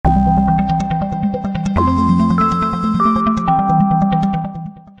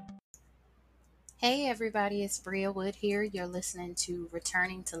Hey everybody, it's Bria Wood here. You're listening to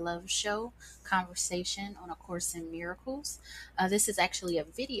Returning to Love Show, conversation on A Course in Miracles. This is actually a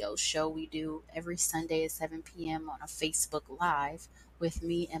video show we do every Sunday at 7 p.m. on a Facebook Live with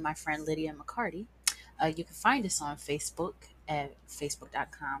me and my friend Lydia McCarty. You can find us on Facebook at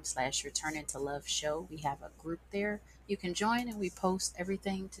facebook.com/returning to love show. We have a group there you can join, and we post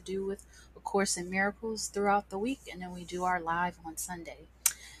everything to do with A Course in Miracles throughout the week, and then we do our live on Sunday.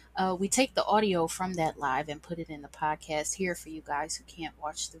 We take the audio from that live and put it in the podcast here for you guys who can't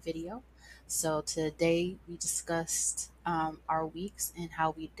watch the video. So today we discussed our weeks and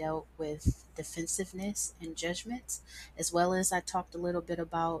how we dealt with defensiveness and judgments, as well as I talked a little bit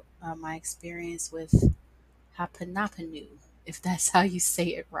about my experience with Hapanapanu, if that's how you say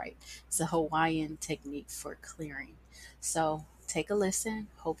it right. It's a Hawaiian technique for clearing. So take a listen.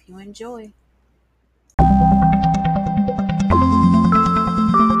 Hope you enjoy.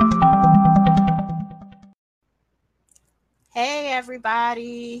 Hey,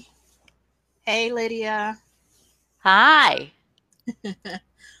 everybody. Hey, Lydia. Hi.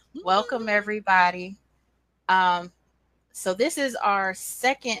 Welcome, everybody. Um, so this is our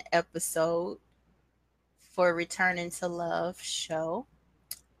second episode for Returning to Love show.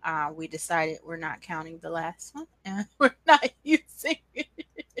 We decided we're not counting the last one and we're not using it.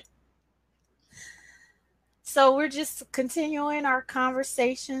 So we're just continuing our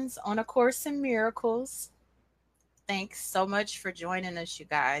conversations on A Course in Miracles. Thanks so much for joining us, you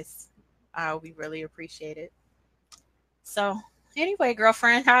guys. We really appreciate it. So, anyway,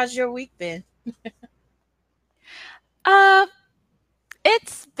 girlfriend, how's your week been? Uh,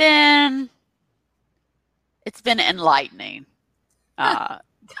 it's been enlightening, uh,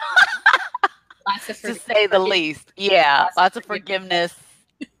 Lots of to say the least. Yeah, lots of forgiveness,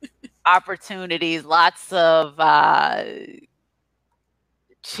 opportunities, lots of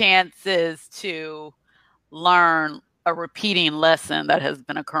chances to learn a repeating lesson that has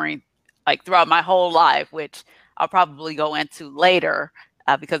been occurring like throughout my whole life, which I'll probably go into later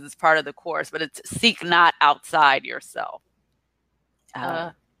because it's part of the course. But it's seek not outside yourself.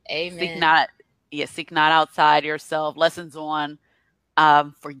 Amen. Seek not outside yourself. Lessons on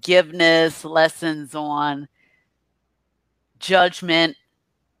forgiveness, lessons on judgment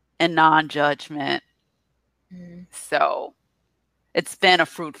and non-judgment. So it's been a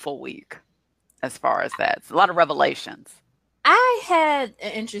fruitful week as far as that. It's a lot of revelations. I had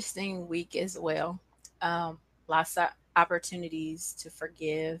an interesting week as well. Lots of opportunities to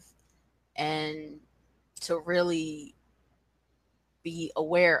forgive and to really be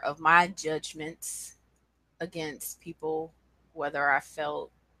aware of my judgments against people, whether I felt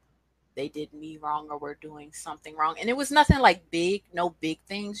they did me wrong or were doing something wrong. And it was nothing like no big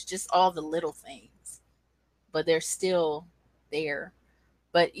things, just all the little things. But they're still there.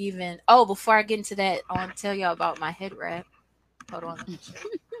 But before I get into that, I want to tell y'all about my head wrap. Hold on.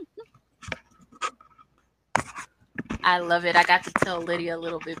 I love it. I got to tell Lydia a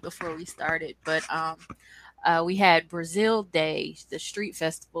little bit before we started, but we had Brazil Day, the street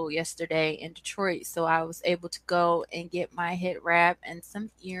festival yesterday in Detroit. So I was able to go and get my head wrap and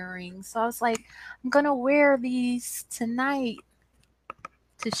some earrings. So I was like, I'm going to wear these tonight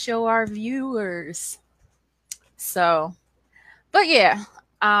to show our viewers. So, but yeah.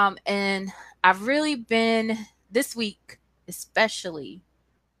 And I've really been this week, especially.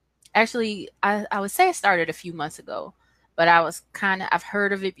 Actually, I would say I started a few months ago, but I've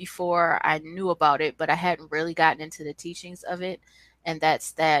heard of it before. I knew about it, but I hadn't really gotten into the teachings of it. And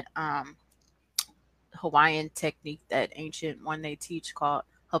that's that Hawaiian technique, that ancient one they teach called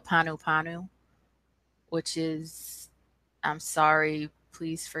Ho'oponopono, which is, I'm sorry,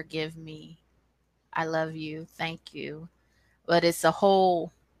 please forgive me, I love you, thank you. But it's a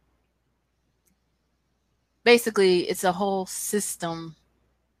whole system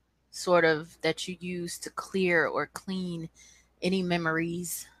sort of that you use to clear or clean any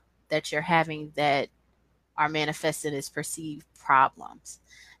memories that you're having that are manifested as perceived problems.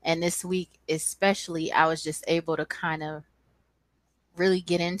 And this week, especially, I was just able to kind of really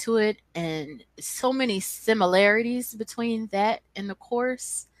get into it, and so many similarities between that and the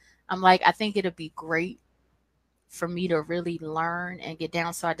course. I'm like, I think it'll be great for me to really learn and get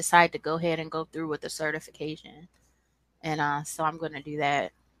down. So I decided to go ahead and go through with the certification. And so I'm going to do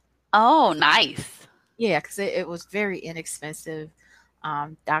that. Oh, nice. Yeah, because it was very inexpensive.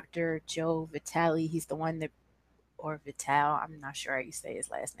 Dr. Joe Vitale, he's the one that, or Vital, I'm not sure how you say his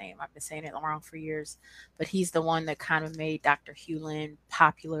last name. I've been saying it wrong for years. But he's the one that kind of made Dr. Hewlin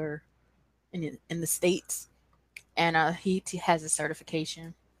popular in the States. And he has a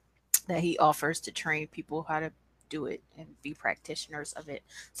certification that he offers to train people how to do it and be practitioners of it.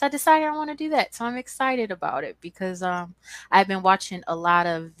 So I decided I want to do that. So I'm excited about it because I've been watching a lot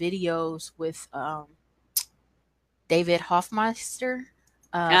of videos with David Hoffmeister.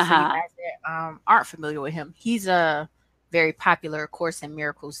 For you Uh-huh. guys that aren't familiar with him, he's a very popular Course in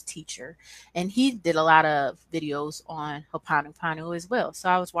Miracles teacher, and he did a lot of videos on Ho'oponopono as well. So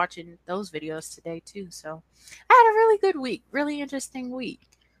I was watching those videos today too. So I had a really good week, really interesting week,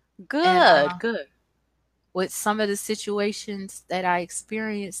 and Good, good. with some of the situations that I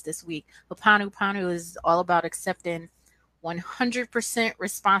experienced this week, Ho'oponopono is all about accepting 100%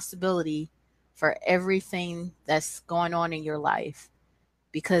 responsibility for everything that's going on in your life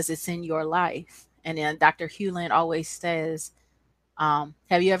because it's in your life. And then Dr. Hewlin always says,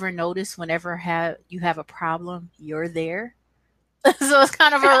 have you ever noticed whenever you have a problem, you're there? So it's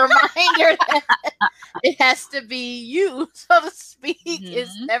kind of a reminder that it has to be you, so to speak.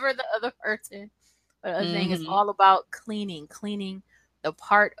 It's Mhm. never the other person. But the other thing is Mhm. all about cleaning the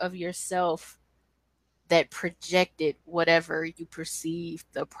part of yourself that projected whatever you perceive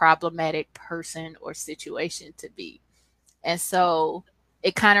the problematic person or situation to be. And so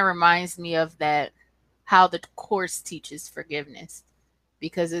it kind of reminds me of that, how the course teaches forgiveness,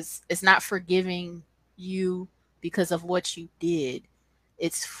 because it's not forgiving you because of what you did.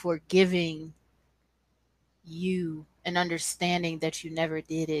 It's forgiving you and understanding that you never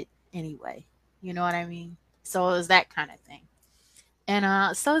did it anyway. You know what I mean? So it was that kind of thing.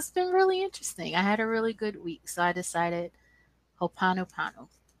 And so it's been really interesting. I had a really good week, so I decided Ho'oponopono.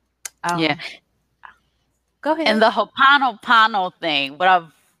 Yeah. Um, Go And ahead. the Ho'oponopono thing, what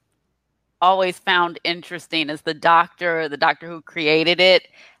I've always found interesting is the doctor who created it,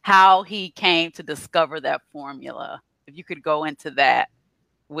 how he came to discover that formula. If you could go into that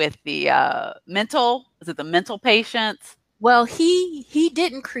with the is it the mental patients? Well, he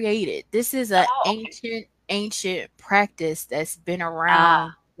didn't create it. This is a Oh, okay. ancient practice that's been Ah,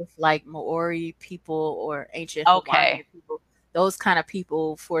 around with like Maori people or ancient okay. Hawaiian people, those kind of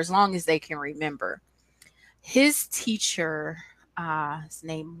people for as long as they can remember. His teacher, his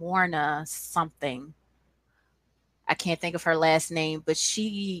name Morna something. I can't think of her last name, but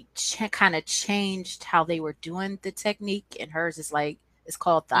she kind of changed how they were doing the technique, and hers is like it's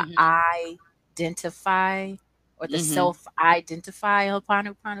called the Mhm. identify or the Mhm. self identify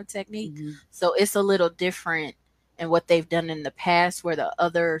Ho'oponopono technique. Mhm. So it's a little different in what they've done in the past, where the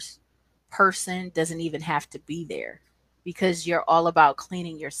other person doesn't even have to be there because you're all about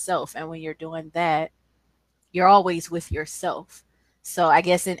cleaning yourself, and when you're doing that, you're always with yourself. So I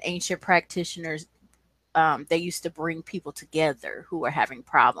guess in ancient practitioners, they used to bring people together who were having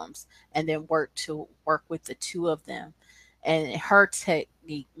problems and then work with the two of them. And her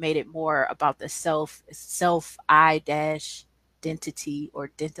technique made it more about the self I dash identity or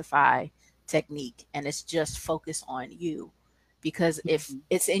identify technique, and it's just focus on you, because if Mhm.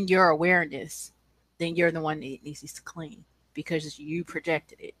 it's in your awareness, then you're the one that needs to clean because you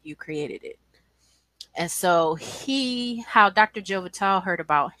projected it, you created it. And so how Dr. Joe Vitale heard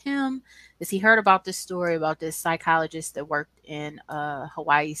about him is he heard about this story about this psychologist that worked in a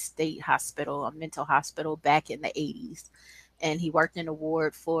Hawaii State Hospital, a mental hospital back in the 80s. And he worked in a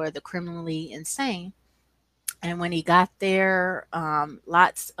ward for the criminally insane. And when he got there,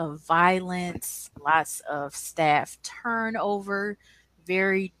 lots of violence, lots of staff turnover,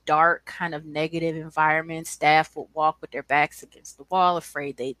 very dark, kind of negative environment. Staff would walk with their backs against the wall,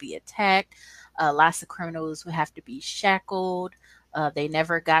 afraid they'd be attacked. Lots of criminals would have to be shackled. They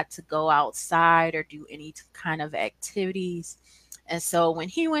never got to go outside or do any kind of activities. And so when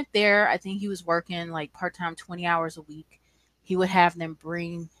he went there, I think he was working like part time, 20 hours a week. He would have them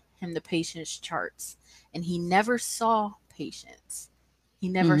bring him the patient's charts, and he never saw patients. He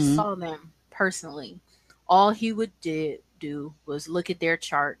never Mhm. saw them personally. All he would do was look at their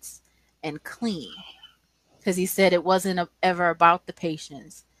charts and clean, because he said it wasn't ever about the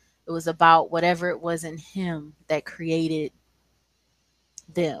patients. It was about whatever it was in him that created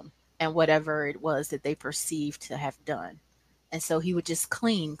them and whatever it was that they perceived to have done. And so he would just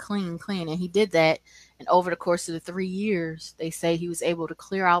clean. And he did that. And over the course of the 3 years, they say he was able to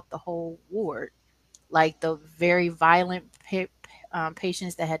clear out the whole ward, like the very violent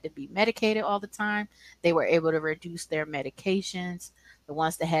patients that had to be medicated all the time. They were able to reduce their medications. The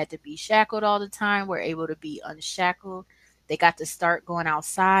ones that had to be shackled all the time were able to be unshackled. They got to start going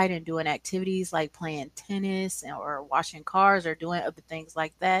outside and doing activities like playing tennis or washing cars or doing other things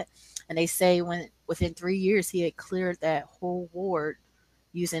like that. And they say when within 3 years he had cleared that whole ward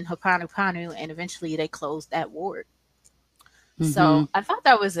using Ho'oponopono, and eventually they closed that ward. Mhm. So I thought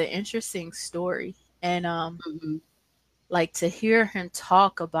that was an interesting story. And Mhm. like to hear him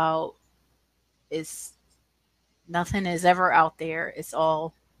talk about is Nothing is ever out there. It's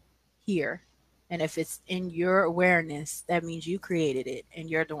all here. And if it's in your awareness, that means you created it and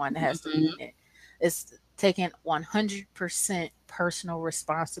you're the one that has to Mhm. clean it. It's taking 100% personal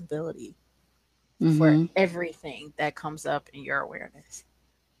responsibility for Mhm. everything that comes up in your awareness.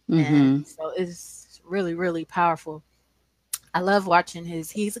 And Mhm. so it's really, really powerful. I love watching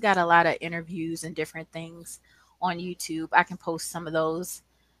he's got a lot of interviews and different things on YouTube. I can post some of those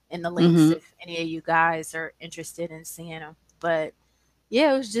in the links Mhm. if any of you guys are interested in seeing them. But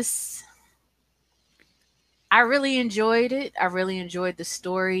yeah, it was just, I really enjoyed it. I really enjoyed the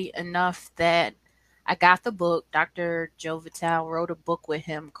story enough that I got the book. Dr. Joe Vitale wrote a book with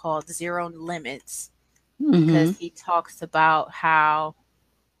him called Zero Limits because Mhm. he talks about how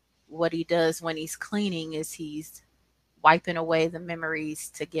what he does when he's cleaning is he's wiping away the memories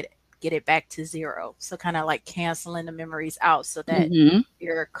to get it back to zero. So kind of like canceling the memories out so that Mhm.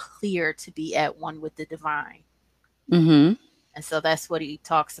 you're clear to be at one with the divine. Mhm. And so that's what he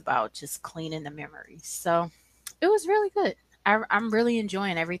talks about, just cleaning the memories. So it was really good. I'm really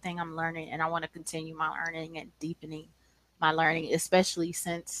enjoying everything I'm learning, and I want to continue my learning and deepening my learning, especially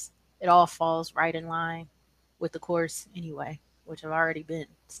since it all falls right in line with the course anyway, which I've already been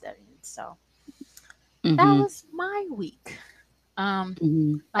studying. So that Mhm. was my week. Um,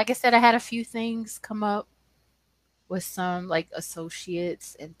 Mhm. like I said, I had a few things come up with some like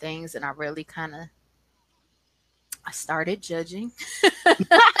associates and things, and I really kind of I started judging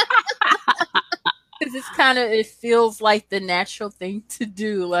because it's kind of it feels like the natural thing to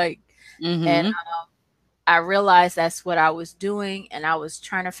do. Like, and Mhm. I realized that's what I was doing, and I was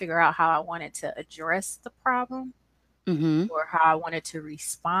trying to figure out how I wanted to address the problem Mhm. or how I wanted to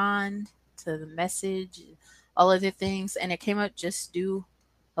respond to the message, all of the things, and it came up just do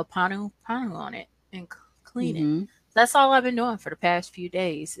a panu on it and clean it. Mhm. That's all I've been doing for the past few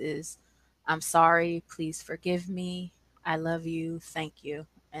days is I'm sorry, please forgive me, I love you, thank you.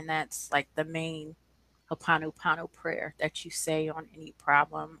 And that's like the main Ho'oponopono prayer that you say on any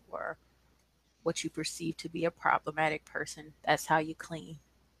problem or what you perceive to be a problematic person. That's how you clean.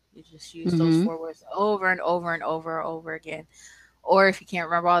 You just use those Mhm. four words over and over and over and over again. Or if you can't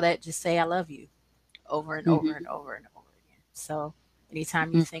remember all that, just say I love you over and over and Mhm. over and over again. So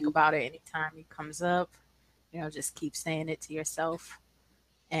anytime you think Mhm. about it, anytime it comes up, just keep saying it to yourself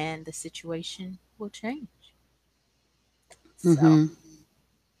and the situation will change. So Mhm.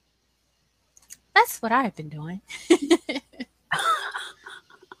 that's what I've been doing.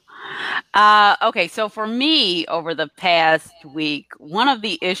 Okay, so for me, over the past week, one of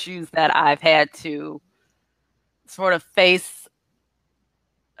the issues that I've had to sort of face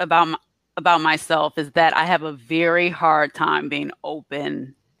about about myself is that I have a very hard time being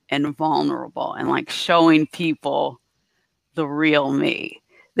open and vulnerable and like showing people the real me.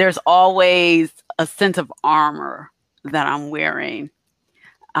 There's always a sense of armor that I'm wearing,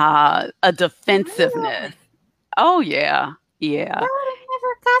 a defensiveness. Really? Oh yeah, I yeah. would have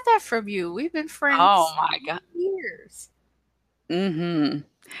never got that from you. We've been Oh friends my God. years. Hmm.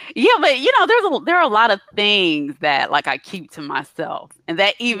 Yeah, but there are a lot of things that like I keep to myself, and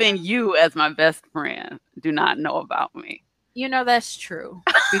that Yeah. even you, as my best friend, do not know about me. That's true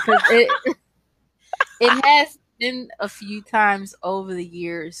because it has been a few times over the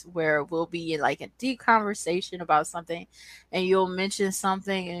years where we'll be in like a deep conversation about something and you'll mention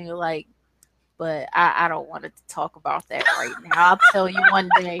something and you're like, but I don't want to talk about that right now. I'll tell you one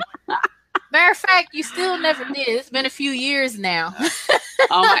day. Matter of fact, you still never did. It's been a few years now.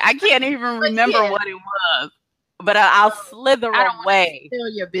 Oh my, I can't even But remember yeah, what it was, but I'll well, slither I don't want to away. spill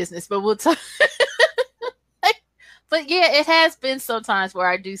your business, but we'll talk. But yeah, it has been sometimes where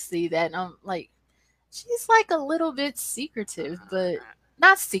I do see that and I'm like, she's like a little bit secretive, but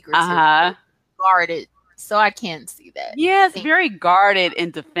not secretive, Uh-huh. but guarded. So I can see that. Yes, Thank very guarded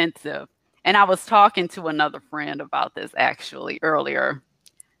and defensive. And I was talking to another friend about this actually earlier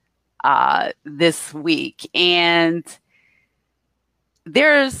this week. And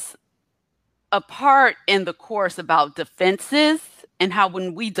there's a part in the course about defenses and how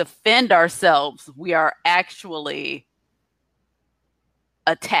when we defend ourselves, we are actually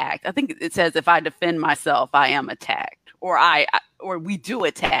attacked. I think it says if I defend myself, I am attacked, or we do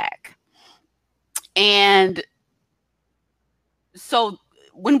attack. And so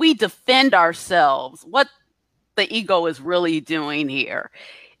when we defend ourselves, what the ego is really doing here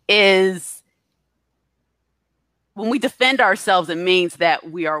is when we defend ourselves, it means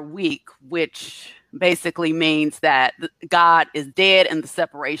that we are weak, which basically means that God is dead and the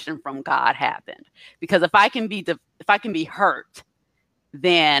separation from God happened. Because if I can be hurt,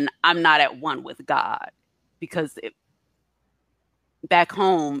 then I'm not at one with God. Because back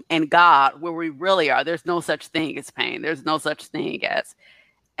home in God, where we really are, there's no such thing as pain. There's no such thing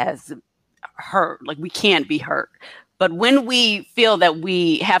as hurt. Like, we can't be hurt. But when we feel that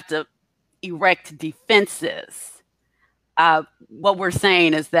we have to erect defenses, what we're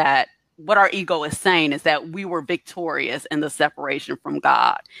saying is that what our ego is saying is that we were victorious in the separation from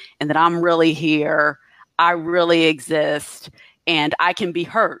God, and that I'm really here, I really exist, and I can be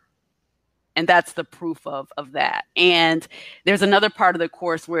hurt. And that's the proof of that. And there's another part of the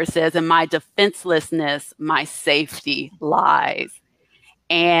course where it says, in my defenselessness, my safety lies.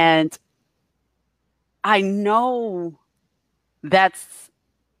 And I know that's,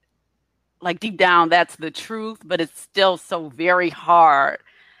 like, deep down, that's the truth, but it's still so very hard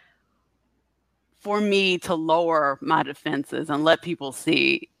for me to lower my defenses and let people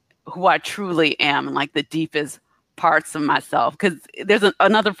see who I truly am and, like, the deepest parts of myself. Because there's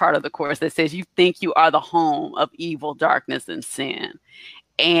another part of the course that says you think you are the home of evil, darkness, and sin.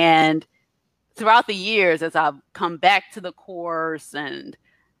 And throughout the years, as I've come back to the course and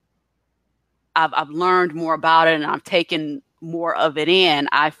I've learned more about it and I've taken more of it in,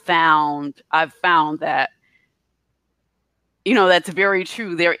 I've found that, you know, that's very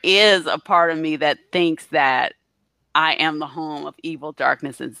true. There is a part of me that thinks that I am the home of evil,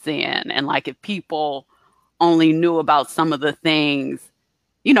 darkness, and sin. And, like, if people only knew about some of the things,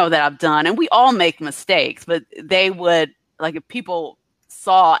 you know, that I've done, and we all make mistakes, but they would, like, if people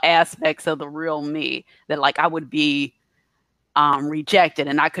saw aspects of the real me, that, like, I would be rejected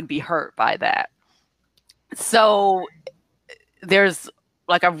and I could be hurt by that. So there's,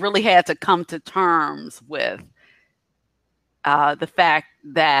 like, I've really had to come to terms with the fact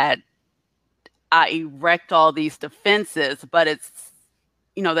that I erect all these defenses, but it's,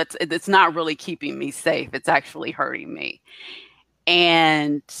 you know, it's not really keeping me safe. It's actually hurting me.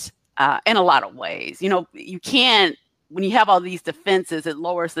 And in a lot of ways, you know, you can't, when you have all these defenses, it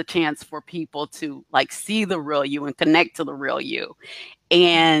lowers the chance for people to, like, see the real you and connect to the real you.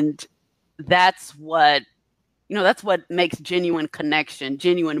 And that's what, you know, that's what makes genuine connection,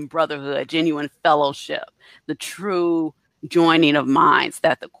 genuine brotherhood, genuine fellowship, the true joining of minds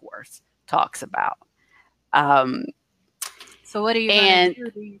that the course talks about. So what are you going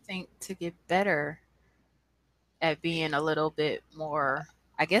to do you think, to get better at being a little bit more,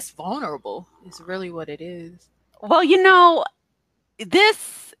 I guess, vulnerable is really what it is? Well, you know,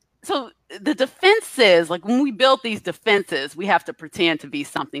 so the defenses, like, when we build these defenses, we have to pretend to be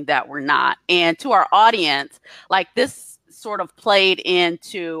something that we're not. And to our audience, like, this sort of played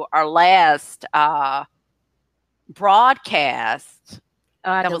into our last broadcast.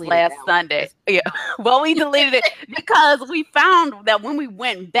 That was last Sunday. Yeah. Well, we deleted it because we found that when we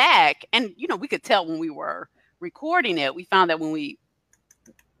went back, and, you know, we could tell when we were recording it, we found that we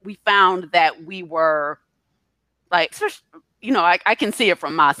were, like, you know, I can see it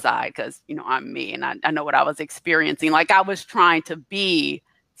from my side because, you know, I'm me and I know what I was experiencing. Like, I was trying to be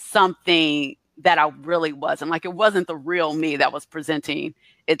something that I really wasn't. Like, it wasn't the real me that was presenting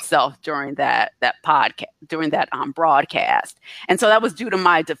itself during that podcast, during that broadcast. And so that was due to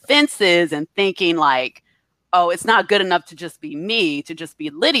my defenses and thinking, like, oh, it's not good enough to just be me, to just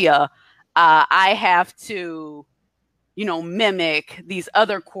be Lydia. I have to, you know, mimic these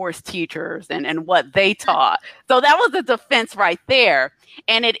other course teachers and what they taught. So that was a defense right there.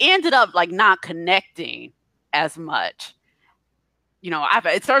 And it ended up, like, not connecting as much. You know,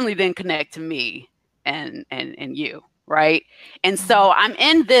 it certainly didn't connect to me and you, right? And so I'm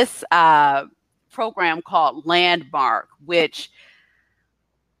in this program called Landmark, which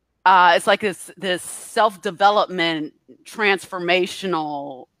it's like this self-development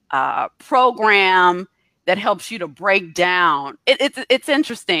transformational program that helps you to break down. It's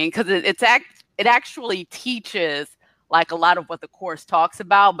interesting because it actually teaches, like, a lot of what the course talks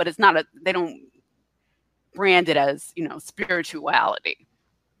about, but it's not they don't brand it as, you know, spirituality.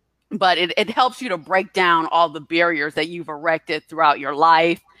 But it helps you to break down all the barriers that you've erected throughout your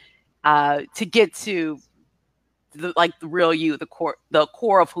life to get to the real you, the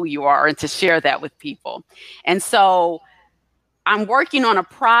core of who you are, and to share that with people. And so I'm working on a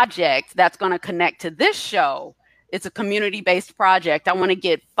project that's going to connect to this show. It's a community-based project. I want to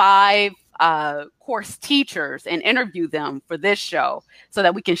get 5 course teachers and interview them for this show so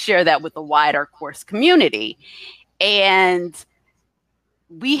that we can share that with the wider course community. And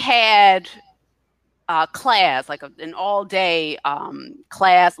we had a class, like an all-day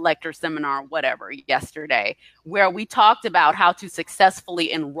class, lecture, seminar, whatever, yesterday, where we talked about how to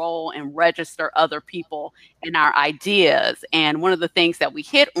successfully enroll and register other people in our ideas. And one of the things that we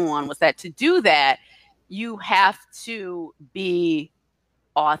hit on was that to do that, you have to be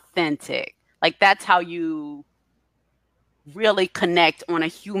authentic. Like, that's how you really connect on a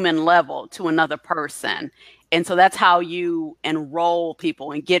human level to another person. And so that's how you enroll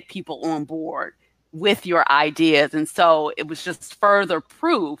people and get people on board with your ideas. And so it was just further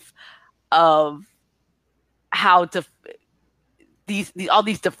proof of how these all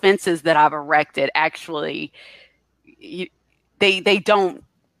these defenses that I've erected actually they don't,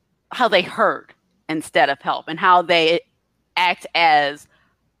 how they hurt instead of help, and how they act as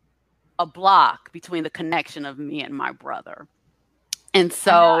a block between the connection of me and my brother. And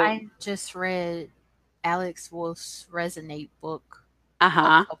I know so, I just read Alex Wolf's Resonate book a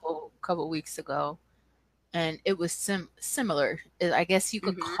uh-huh. couple weeks ago, and it was similar. I guess you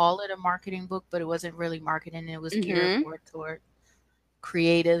could Mhm. call it a marketing book, but it wasn't really marketing. It was geared Mhm. more toward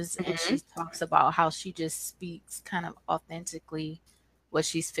creatives, and Mhm. she talks about how she just speaks kind of authentically what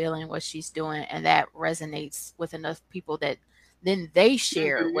she's feeling, what she's doing, and that resonates with enough people that then they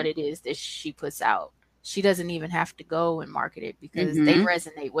share what Mhm. it is that she puts out. She doesn't even have to go and market it because they Mhm.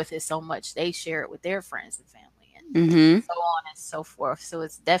 resonate with it so much. They share it with their friends and family and Mhm. so on and so forth. So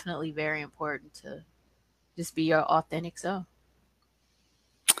it's definitely very important to just be your authentic self.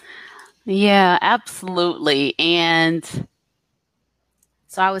 Yeah, absolutely. And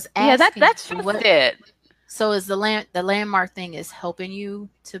So I was yeah, asking that's you just what, it. so is the landmark thing is helping you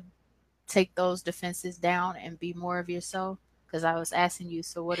to take those defenses down and be more of yourself? Because I was asking you,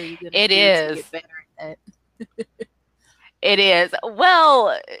 so what are you going to It do to get is. better at It is.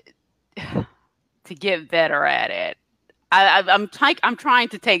 Well, to get better at it. I'm trying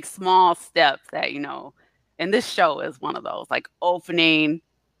to take small steps that, and this show is one of those, like opening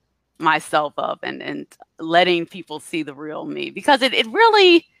myself up and letting people see the real me, because it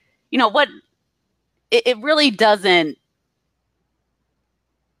really, what it really doesn't,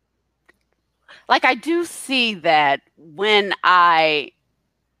 like, I do see that when I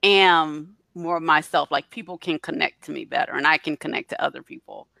am more of myself, like people can connect to me better and I can connect to other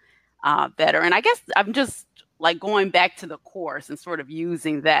people better. And I guess I'm just like going back to the course and sort of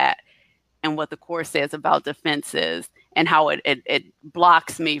using that and what the course says about defenses and how it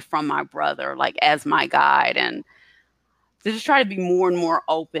blocks me from my brother, like as my guide, and to just try to be more and more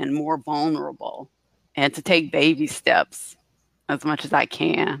open, more vulnerable, and to take baby steps as much as I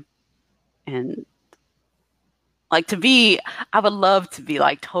can. And like I would love to be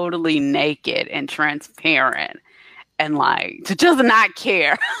like totally naked and transparent and like to just not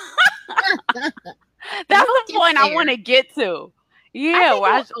care. it? That's You'll the get point I want there. to get to. I Yeah,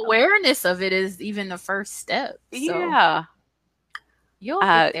 think awareness of it is even the first step. So yeah. you'll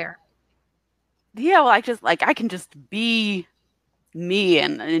get Uh, there. yeah, well, I just like I can just be me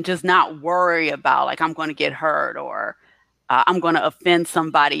and just not worry about like I'm going to get hurt or I'm going to offend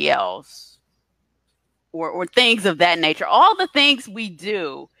somebody else or things of that nature. All the things we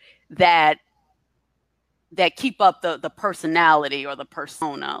do that keep up the personality or the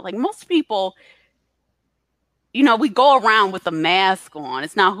persona. Like most people, we go around with a mask on.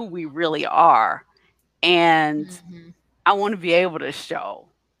 It's not who we really are. And Hmm. I want to be able to show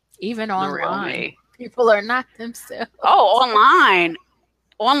Even the real online, me. people are not themselves, Oh,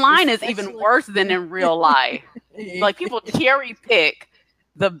 online is even especially. worse than in real life. Like people cherry pick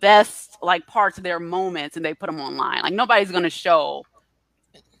the best like parts of their moments and they put them online. Like nobody's going to show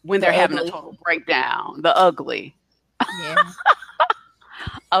when The they're having a ugly. total breakdown, the ugly Yeah.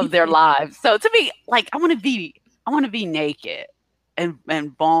 of their lives. So to me, like I want to be naked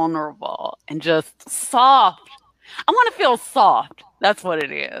and vulnerable and just soft. I want to feel soft. That's what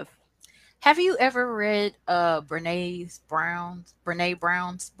it is. Have you ever read Brene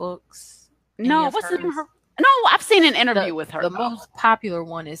Brown's books? Any No, of what's the name of hers? her? No, I've seen an The interview with her the though. most popular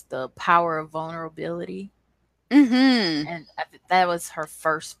one is The Power of Vulnerability. Mm-hmm. And that was her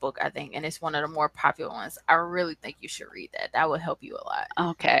first book, I think, and it's one of the more popular ones. I really think you should read that. That would help you a lot.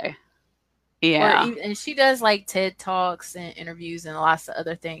 Okay. Or Yeah. even, and she does like TED Talks and interviews and lots of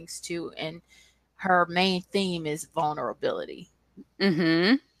other things too. And her main theme is vulnerability,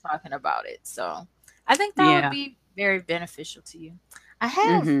 Mm-hmm. talking about it. So I think that would Yeah. be very beneficial to you. I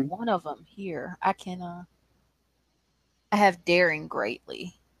have Mm-hmm. one of them here. I have Daring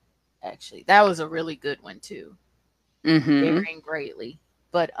Greatly. Actually, that was a really good one too. Mm-hmm. Daring Greatly.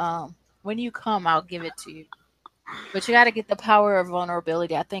 But when you come, I'll give it to you. But you got to get The Power of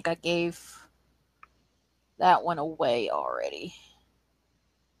Vulnerability. I think I gave that one away already.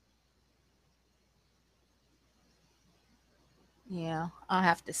 Yeah, I'll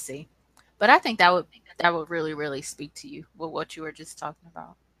have to see. But I think that would really really speak to you with what you were just talking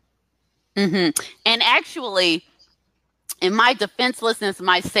about. Mm-hmm. And actually, in my defenselessness,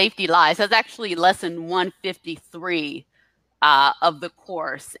 my safety lies, that's actually lesson 153 of the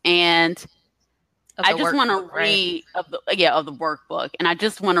course. And Of I the just want to workbook, right? read of the workbook, and I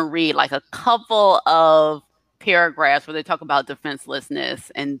just want to read like a couple of paragraphs where they talk about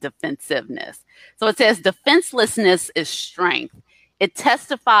defenselessness and defensiveness. So it says defenselessness is strength. It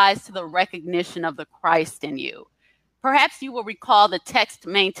testifies to the recognition of the Christ in you. Perhaps you will recall the text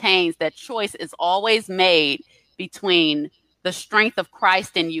maintains that choice is always made between the strength of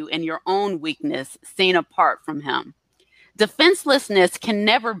Christ in you and your own weakness seen apart from him. Defenselessness can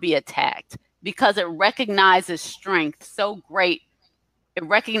never be attacked because it recognizes strength so great. It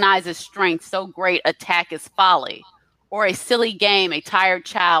recognizes strength so great attack is folly, or a silly game a tired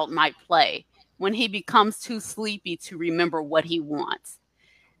child might play when he becomes too sleepy to remember what he wants.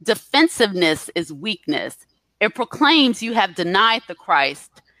 Defensiveness is weakness. It proclaims you have denied the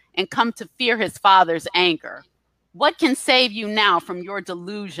Christ and come to fear his Father's anger. What can save you now from your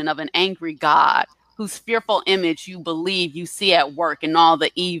delusion of an angry God whose fearful image you believe you see at work in all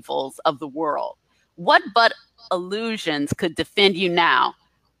the evils of the world? What but illusions could defend you now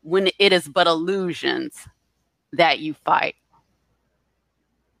when it is but illusions that you fight?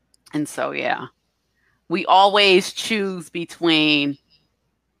 And so, yeah, we always choose between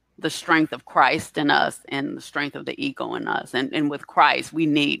the strength of Christ in us and the strength of the ego in us. And with Christ, we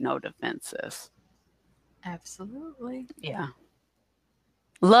need no defenses. Absolutely. Yeah.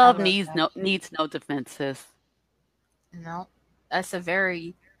 I Love love that. needs no defenses. No, that's a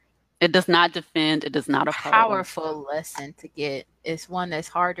very It does not defend, it does not oppose. powerful lesson to get. It's one that's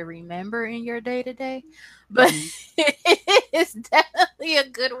hard to remember in your day to day, but it's definitely a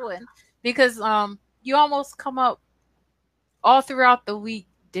good one because you almost come up all throughout the week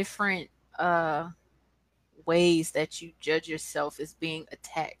different ways that you judge yourself as being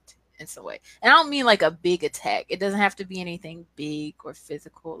attacked in some way. And I don't mean like a big attack. It doesn't have to be anything big or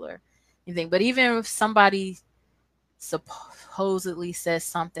physical or anything. But even if somebody supposedly says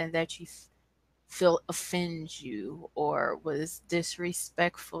something that you feel offends you or was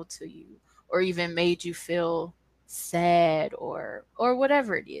disrespectful to you or even made you feel sad or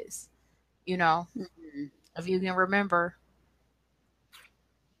whatever it is, you know, if you can remember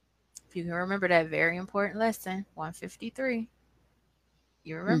that very important lesson 153,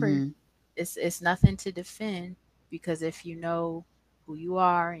 you remember it's nothing to defend, because if you know who you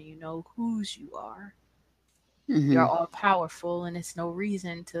are and you know whose you are, you're all powerful, and it's no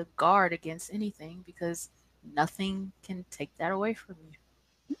reason to guard against anything because nothing can take that away from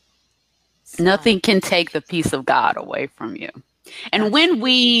you. So, Nothing can take the peace of God away from you. And when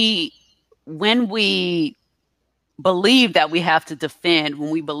we believe that we have to defend, when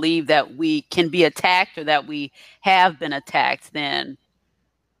we believe that we can be attacked or that we have been attacked, then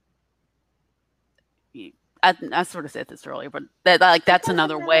I sort of said this earlier, but that's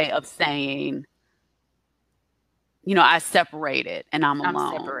another way of saying, you know, I separated and I'm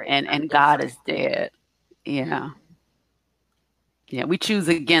alone and God is dead. Yeah. Yeah, we choose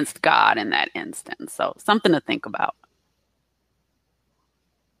against God in that instance. So something to think about.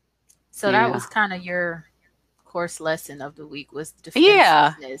 So that was kind of your course lesson of the week, was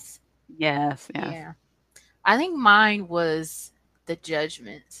defensiveness. Yes. Yeah. I think mine was the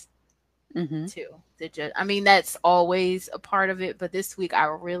judgments too. I mean, that's always a part of it, but this week I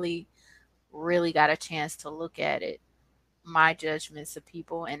really, really got a chance to look at it, my judgments of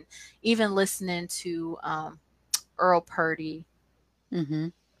people, and even listening to Earl Purdy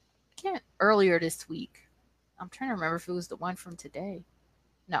earlier this week. I'm trying to remember if it was the one from today.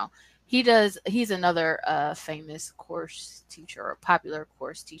 No, he's another famous course teacher or popular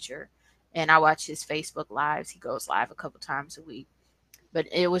course teacher, and I watch his Facebook lives. He goes live a couple times a week. But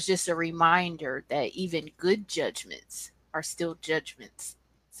it was just a reminder that even good judgments are still judgments.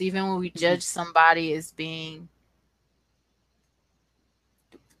 So even when we judge somebody as being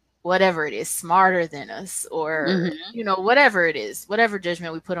whatever it is, smarter than us, or you know, whatever it is, whatever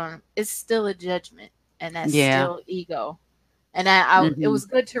judgment we put on them, it's still a judgment, and that's still ego. And it was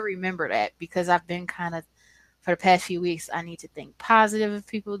good to remember that, because I've been kind of, for the past few weeks, I need to think positive of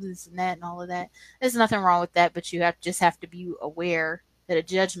people, this and that and all of that. There's nothing wrong with that, but you just have to be aware that a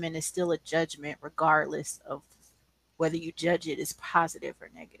judgment is still a judgment regardless of whether you judge it as positive or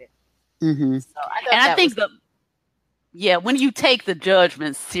negative. So I think when you take the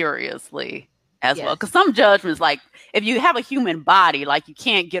judgment seriously as well, because some judgments, like if you have a human body, like you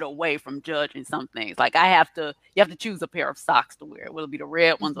can't get away from judging some things. Like you have to choose a pair of socks to wear. Will it be the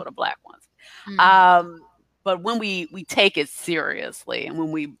red ones or the black ones? But when we take it seriously and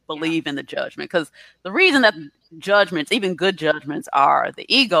when we believe in the judgment, because the reason that judgments, even good judgments, are the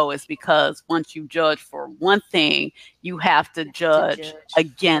ego is because once you judge for one thing, you have to judge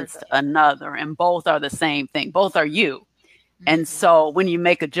against another, and both are the same thing. Both are you. And Mhm. so when you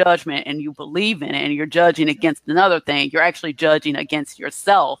make a judgment and you believe in it and you're judging against another thing, you're actually judging against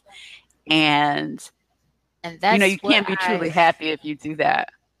yourself. And, And you can't be truly happy if you do that.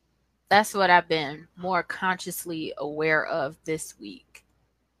 that's what I've been more consciously aware of this week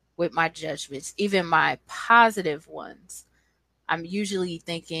with my judgments, even my positive ones. I'm usually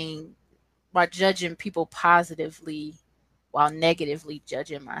thinking by judging people positively while negatively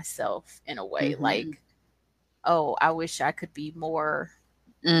judging myself in a way Mm-hmm. like, oh, I wish I could be more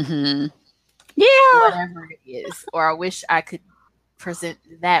Mm-hmm. Yeah. whatever it is, or I wish I could present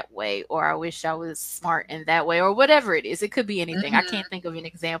that way, or I wish I was smart in that way, or whatever it is. It could be anything. I Mm-hmm. can't think of an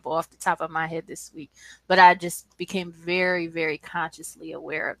example off the top of my head this week, but I just became very, very consciously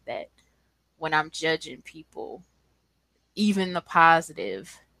aware of that when I'm judging people, even the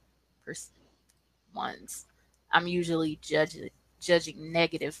positive ones. I'm usually judging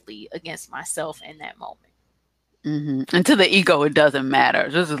negatively against myself in that moment. Mm-hmm. And to the ego, it doesn't matter,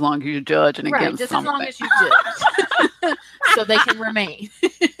 just as long as you're judging Right, against just as long something. as you judge, so they can remain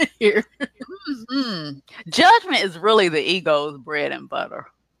here. Mm-hmm. Judgment is really the ego's bread and butter.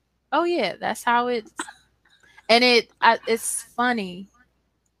 Oh yeah, that's how it's. And it's funny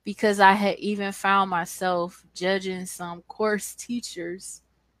because I had even found myself judging some course teachers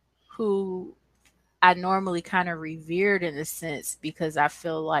who I normally kind of revered in a sense because I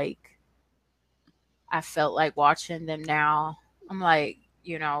felt like watching them now. I'm like,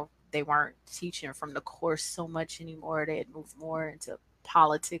 they weren't teaching from the course so much anymore. They had moved more into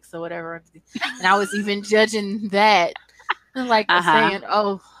politics or whatever. And I was even judging that and like Uh-huh. saying,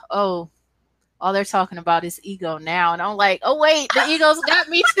 oh, all they're talking about is ego now. And I'm like, oh, wait, the ego's got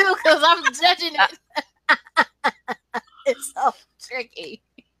me too because I'm judging Uh, it. It's so tricky.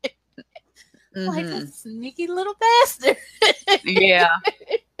 Like a mm-hmm. sneaky little bastard. Yeah.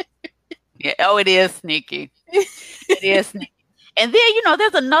 Yeah. Oh, it is sneaky. It is sneaky. And then,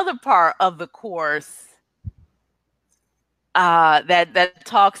 there's another part of the course that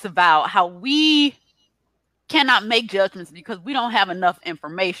talks about how we cannot make judgments because we don't have enough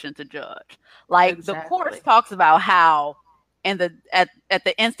information to judge. Like the course Exactly. talks about how at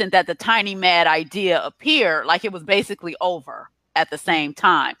the instant that the tiny mad idea appeared, like it was basically over at the same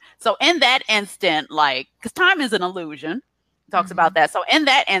time. So in that instant, like, because time is an illusion, it talks about Mm-hmm. that. So in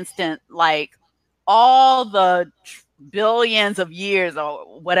that instant, like all the billions of years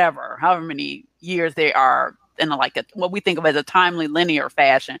or whatever, however many years they are in what we think of as a timely linear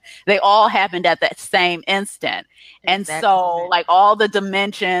fashion, they all happened at that same instant. And Exact so moment. like all the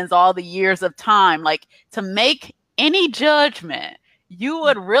dimensions, all the years of time, like to make any judgment, you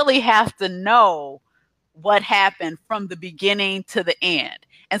would really have to know what happened from the beginning to the end.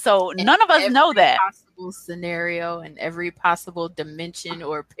 And so In none of us know every that. possible scenario and every possible dimension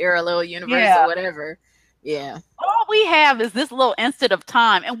or parallel universe or Yeah. whatever. Yeah, All we have is this little instant of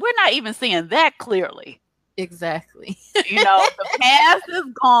time, and we're not even seeing that clearly. exactly. The past is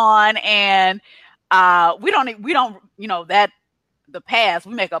gone, and we don't, that the past,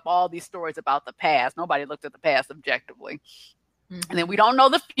 we make up all these stories about the past. Nobody looked at the past objectively. And then Mm-hmm. we don't know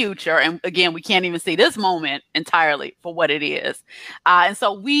the future. And again, we can't even see this moment entirely for what it is. And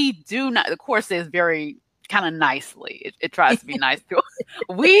so we do not, the course says very kind of nicely, it tries to be nice to us.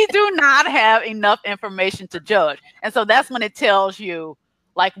 We do not have enough information to judge. And so that's when it tells you,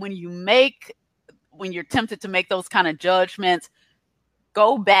 like when you're tempted to make those kind of judgments,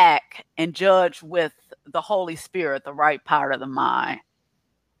 go back and judge with the Holy Spirit, the right part of the mind,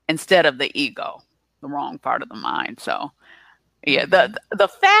 instead of the ego, the wrong part of the mind. So yeah, Mm-hmm. the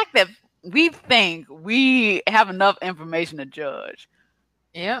fact that we think we have enough information to judge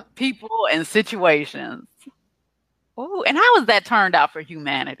Yeah, people and situations. Oh, and how has that turned out for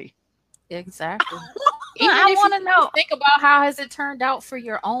humanity? exactly. Even I if you want to really know. think about how has it turned out for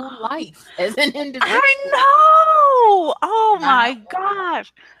your own life as an I individual, know. Oh my not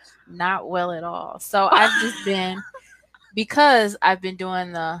gosh. not well at all. So I've just been because I've been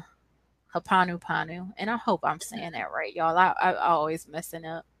doing the Hapanupanu, and I hope I'm saying that right, y'all. I always messing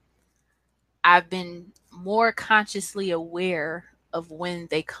up. I've been more consciously aware of when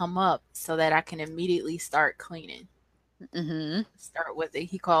they come up so that I can immediately start cleaning. Mm-hmm. Start with it.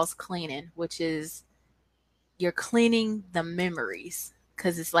 He calls cleaning, which is you're cleaning the memories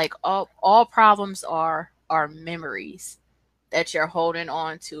because it's like all problems are memories that you're holding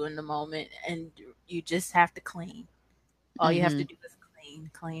on to in the moment, and you just have to clean. All you have Mm-hmm. to do is clean,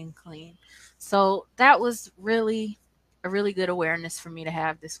 clean, clean. So that was really a really good awareness for me to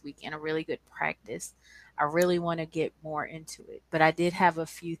have this weekend, a really good practice. I really want to get more into it, but I did have a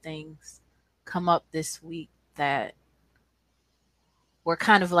few things come up this week that were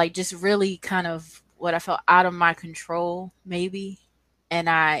kind of like just really kind of what I felt out of my control, maybe. And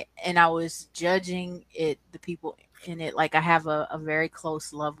I was judging it, the people in it. Like, I have a very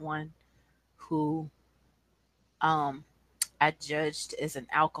close loved one who um I judged as an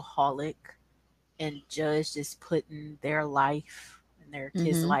alcoholic, and judged as putting their life and their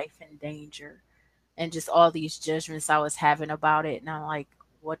kid's Mhm. life in danger, and just all these judgments I was having about it. And I'm like,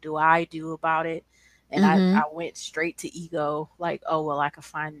 what do I do about it? And I Mhm. went straight to ego, like, oh, well, I could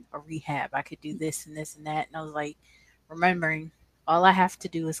find a rehab. I could do this and this and that. And I was like, remembering all I have to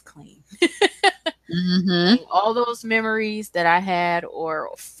do is clean. Mhm. Clean all those memories that I had, or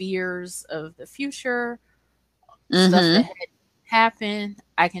fears of the future, stuff that Mhm. had happened.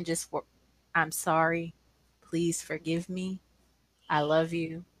 I can just, I'm sorry. Please forgive me. I love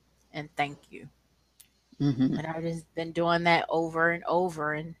you. And thank you. Mhm. And I've just been doing that over and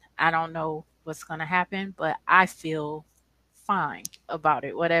over. And I don't know what's going to happen, but I feel fine about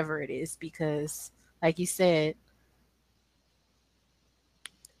it, whatever it is, because, like you said,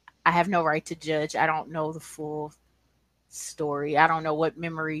 I have no right to judge. I don't know the full story. I don't know what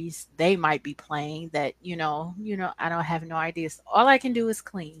memories they might be playing that, I don't have no idea. So all I can do is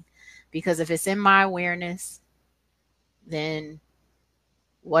clean, because if it's in my awareness, then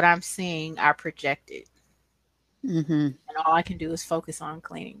what I'm seeing, I project it. Mhm. And all I can do is focus on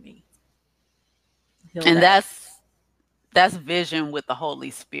cleaning me, heal And that. that's vision with the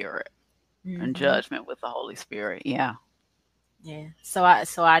Holy Spirit and Hmm. judgment with the Holy Spirit. Yeah. Yeah. So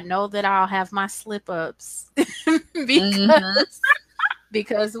I know that I'll have my slip ups Mhm.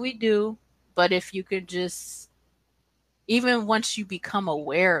 because we do. But if you could just, even once you become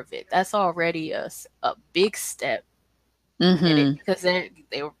aware of it, that's already a big step in it, Mhm. because there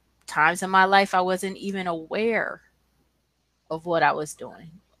were times in my life I wasn't even aware of what I was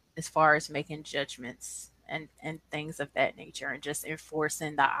doing, as far as making judgments and things of that nature, and just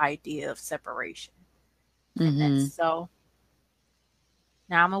enforcing the idea of separation. And that's Mhm. so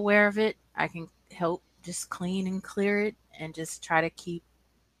now I'm aware of it. I can help just clean and clear it, and just try to keep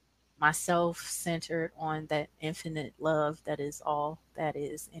myself centered on that infinite love that is all that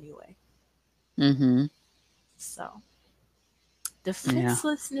is anyway. Mhm. So, Yeah.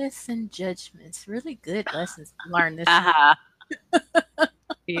 defenselessness and judgments, really good lessons to learn this week. Uh-huh.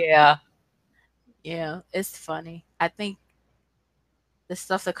 Yeah. Yeah, it's funny. I think the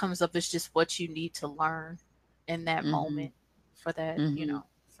stuff that comes up is just what you need to learn in that Mhm. moment, for that, Mhm.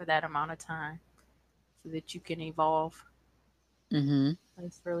 for that amount of time, so that you can evolve. Mhm.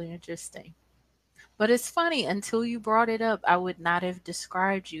 It's really interesting. But it's funny, until you brought it up, I would not have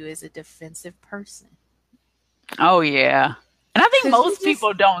described you as a defensive person. Oh yeah. And I think Because you most just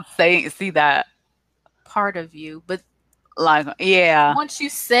people don't see that. part of you. But Like, yeah. once you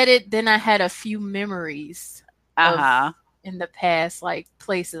said it, then I had a few memories of, Uh-huh. in the past, like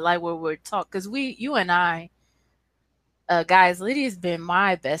places like where we're talking. Because you and I, guys, Lydia's been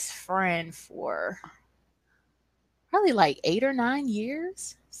my best friend for probably like 8 or 9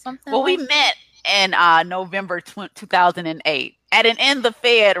 years, something Well, we like that. met in November 2008 at an In the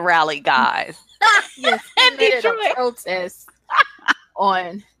Fed rally, guys, Yes, we in met at a Detroit. protest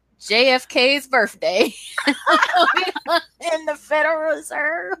on JFK's birthday in the Federal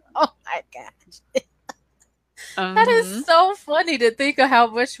Reserve. Oh my gosh. That is Mhm. so funny to think of how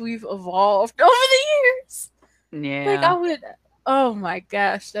much we've evolved over the years. Like, I Yeah. would, oh my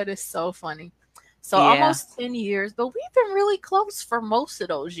gosh, that is so funny. So Yeah. almost 10 years, but we've been really close for most of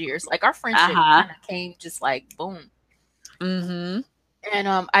those years. Like, our friendship Uh-huh. kind of came just like boom. Mhm. And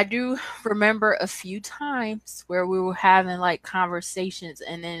I do remember a few times where we were having like conversations,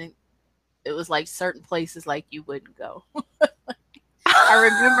 and then it was like certain places like you wouldn't go. I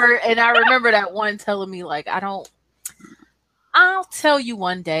remember that one telling me like, I'll tell you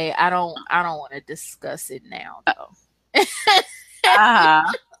one day. I don't want to discuss it now though.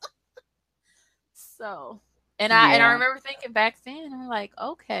 Uh-huh. So, and I Yeah. remember thinking back then, I'm like,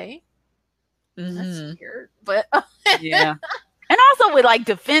 okay, that's Mhm. weird, but Yeah. And also with like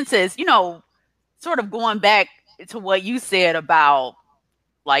defenses, sort of going back to what you said about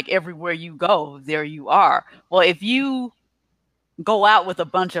like everywhere you go, there you are. Well, if you go out with a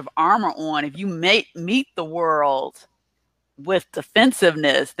bunch of armor on, if you meet the world with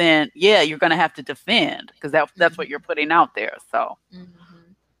defensiveness, then yeah, you're going to have to defend because that's what Mhm, you're putting out there. So,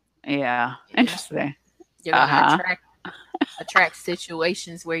 mhm. yeah, Yeah, interesting. you're gonna Uh-huh. attract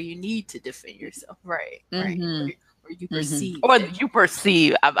situations where you need to defend yourself, right? Right, Mhm. where you Mhm. perceive Or that you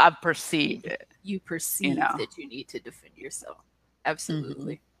perceive, I've perceived it, you you perceive know. that you need to defend yourself. Mhm.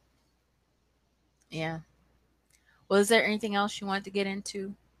 Absolutely, yeah. Well, is there anything else you want to get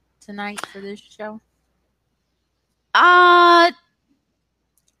into tonight for this show? Uh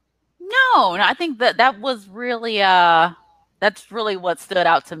No, no, I think that was really that's really what stood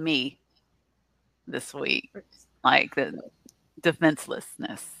out to me this week. Like the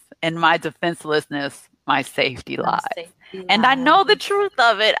defenselessness. In my defenselessness, my safety My lies. safety And I know the lies. truth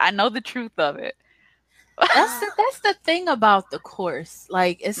of it. I know the truth of it. That's the thing about the course.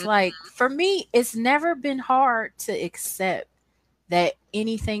 Like it's Mhm, like for me, it's never been hard to accept that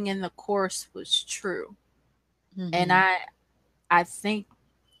anything in the course was true. And mhm, I think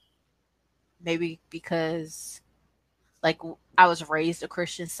maybe because like I was raised a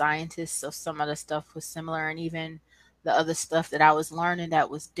Christian Scientist, so some of the stuff was similar, and even the other stuff that I was learning that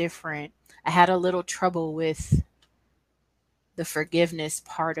was different. I had a little trouble with the forgiveness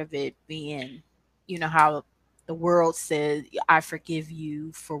part of it being, you know, how the world says, I forgive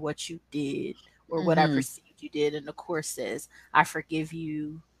you for what you did or what I mhm, perceived you did. And the course says, I forgive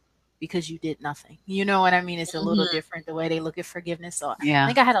you because you did nothing. You know what I mean? It's a little mhm. different the way they look at forgiveness. So I Yeah.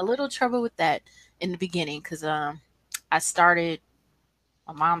 think I had a little trouble with that in the beginning because I started,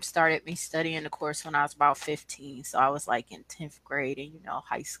 my mom started me studying the course when I was about 15. So I was like in 10th grade and, you know,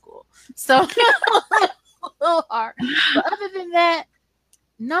 high school. So a little hard. But other than that,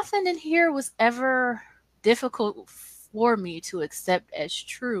 nothing in here was ever difficult for me to accept as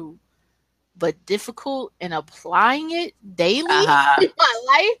true, but difficult in applying it daily Uh-huh. in my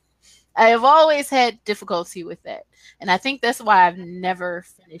life. I have always had difficulty with that. And I think that's why I've never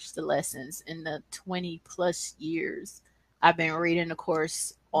finished the lessons in the 20 plus years I've been reading the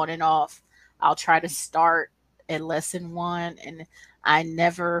course on and off. I'll try to start at lesson one and I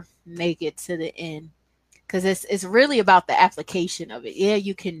never make it to the end because it's really about the application of it. Yeah,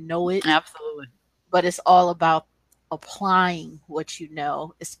 you can know it, Absolutely. but it's all about applying what you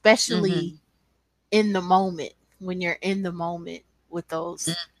know, especially Mhm, in the moment when you're in the moment with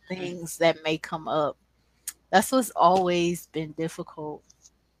those mhm, things that may come up. That's what's always been difficult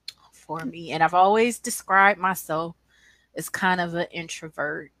for me. And I've always described myself as kind of an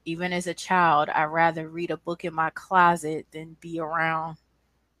introvert. Even as a child, I rather read a book in my closet than be around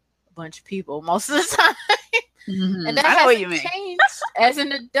a bunch of people most of the time. And mhm. that I know what you hasn't mean. changed as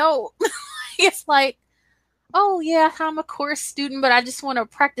an adult. It's like, oh yeah, I'm a course student, but I just want to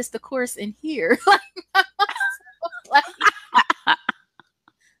practice the course in here. like,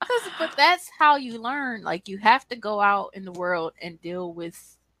 but that's how you learn. Like you have to go out in the world and deal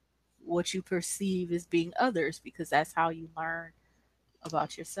with what you perceive as being others because that's how you learn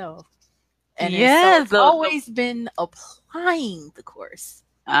about yourself. And then so Yes, it's always been applying the course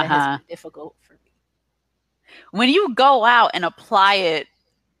that has uh-huh. been difficult for me. When you go out and apply it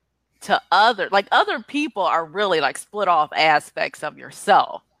to other people are really like split off aspects of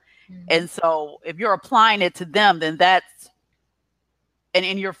yourself. Mm-hmm. And so if you're applying it to them, then that's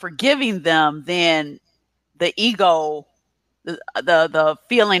and you're forgiving them, then the ego, the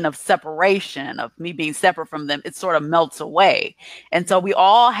feeling of separation, of me being separate from them, it sort of melts away. And so we Mm-hmm.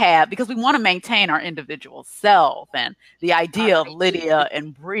 all have, because we want to maintain our individual self and the Our idea of Lydia identity.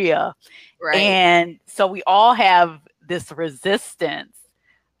 and Bria. Right. And so we all have this resistance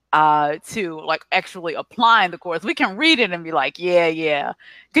to like actually applying the course. We can read it and be like, yeah, yeah,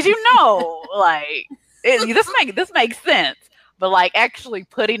 because like this makes sense. But like actually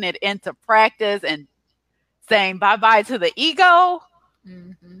putting it into practice and saying bye bye to the ego,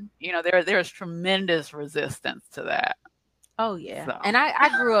 Mm-hmm. there's tremendous resistance to that. Oh yeah. So, And I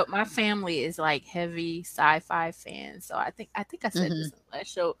grew up, my family is like heavy sci-fi fans. So I think I said this hmm in the last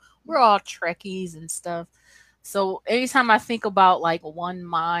show. We're all Trekkies and stuff. So anytime I think about like one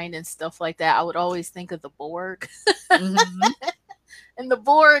mind and stuff like that, I would always think of the Borg. hmm And the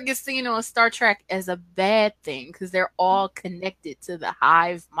Borg is seen on Star Trek as a bad thing because they're all connected to the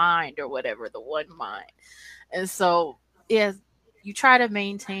hive mind or whatever, the one mind. And so, yeah, you try to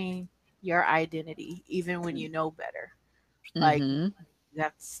maintain your identity even when you know better. Like hmm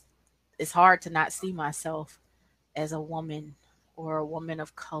that's it's hard to not see myself as a woman or a woman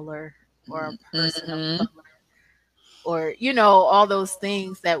of color or a person of hmm color or all those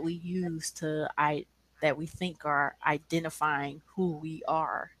things that we use to I that we think are identifying who we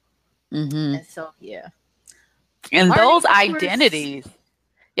are. hmm And so yeah, and learning those the course. identities,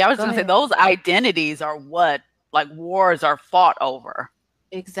 yeah, I was Go gonna say ahead. those identities are what like wars are fought over.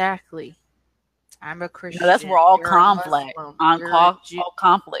 Exactly. I'm a That's Christian. where all You're a conflict Muslim. on You're a call Jew. all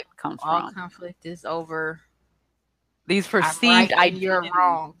conflict comes All from. conflict is over. These I'm perceived right and you're identities,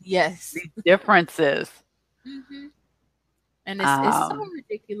 wrong. Yes. these differences. Hmm. And it's so Um,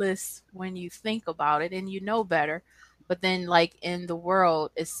 ridiculous when you think about it and you know better. But then, like in the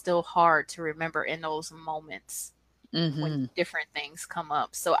world, it's still hard to remember in those moments when hmm different things come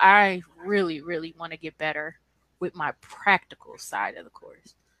up. So I really, really want to get better with my practical side of the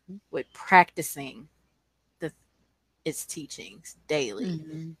course. with practicing the its teachings daily,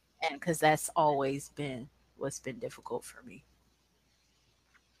 Mm-hmm. and because that's always been what's been difficult for me.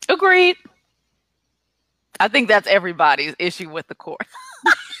 Agreed. I think that's everybody's issue with the course,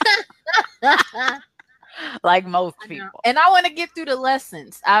 I like most know. people. And I want to get through the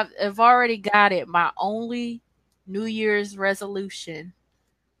lessons. I've already got it. My only New Year's resolution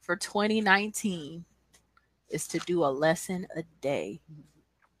for 2019 is to do a lesson a day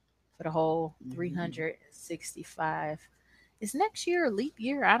for the whole Mm-hmm. 365. Is next year a leap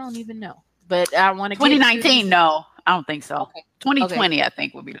year? I don't even know. But I want to get through 2019, these. no, I don't think so. Okay. Okay. 2020, I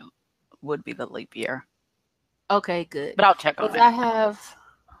think would be the leap year, Okay, good. but I'll check on Because it.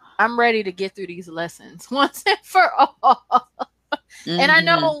 I'm ready to get through these lessons once and for all. And I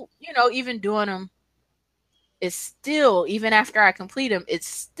Mm-hmm. know, even doing them is still, even after I complete them, it's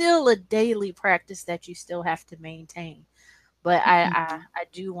still a daily practice that you still have to maintain. But I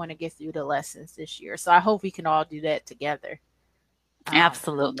do want to get through the lessons this year. So I hope we can all do that together,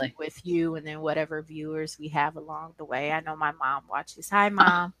 Absolutely. with you and then whatever viewers we have along the way. I know my mom watches. Hi,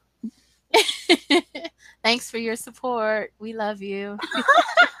 Mom. Thanks for your support. We love you.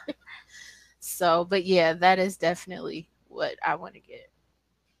 So, but yeah, that is definitely what I want to get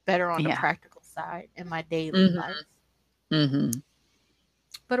better on the Yeah. practical side in my daily Mm-hmm. life. Mm-hmm.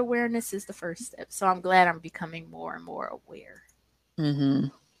 But awareness is the first step. So I'm glad I'm becoming more and more aware. Mm-hmm.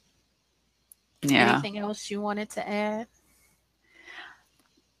 Yeah. Anything else you wanted to add?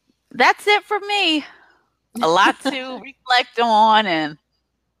 That's it for me. A lot to reflect on, and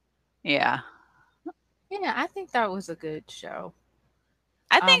yeah, Yeah, I think that was a good show.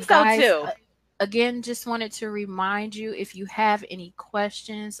 I think so Guys, too. again, just wanted to remind you, if you have any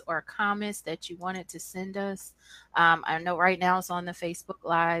questions or comments that you wanted to send us, I know right now it's on the Facebook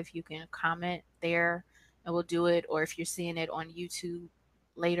Live. You can comment there and we'll do it. Or if you're seeing it on YouTube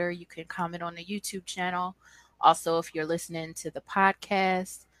later, you can comment on the YouTube channel. Also, if you're listening to the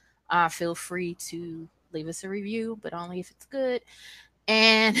podcast, feel free to leave us a review, but only if it's good.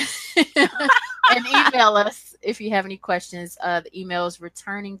 And and email us if you have any questions. The email is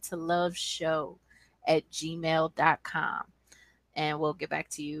returningtoloveshow@gmail.com. And we'll get back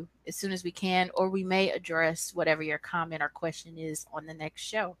to you as soon as we can, or we may address whatever your comment or question is on the next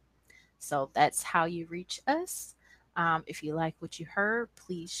show. So that's how you reach us. If you like what you heard,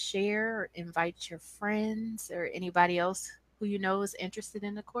 please share or invite your friends or anybody else who you know is interested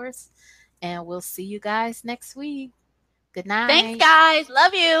in the course. And we'll see you guys next week. Good Thanks, night. guys.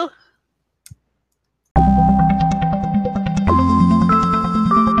 Love you.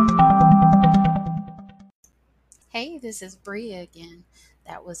 Hey, this is Bria again.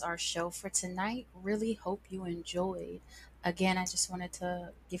 That was our show for tonight. Really hope you enjoyed. Again, I just wanted to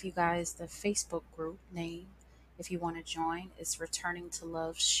give you guys the Facebook group name. If you want to join, it's Returning to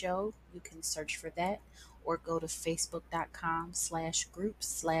Love Show. You can search for that or go to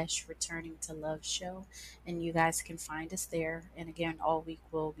facebook.com/group/Returning to Love Show, and you guys can find us there. And again, all week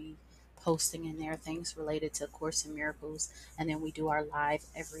we'll be posting in there things related to Course in Miracles, and then we do our live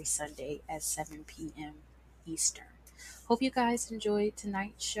every Sunday at 7 p.m. Eastern. Hope you guys enjoyed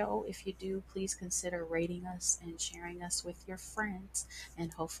tonight's show. If you do, please consider rating us and sharing us with your friends.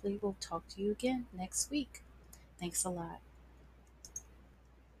 And hopefully, we'll talk to you again next week. Thanks a lot.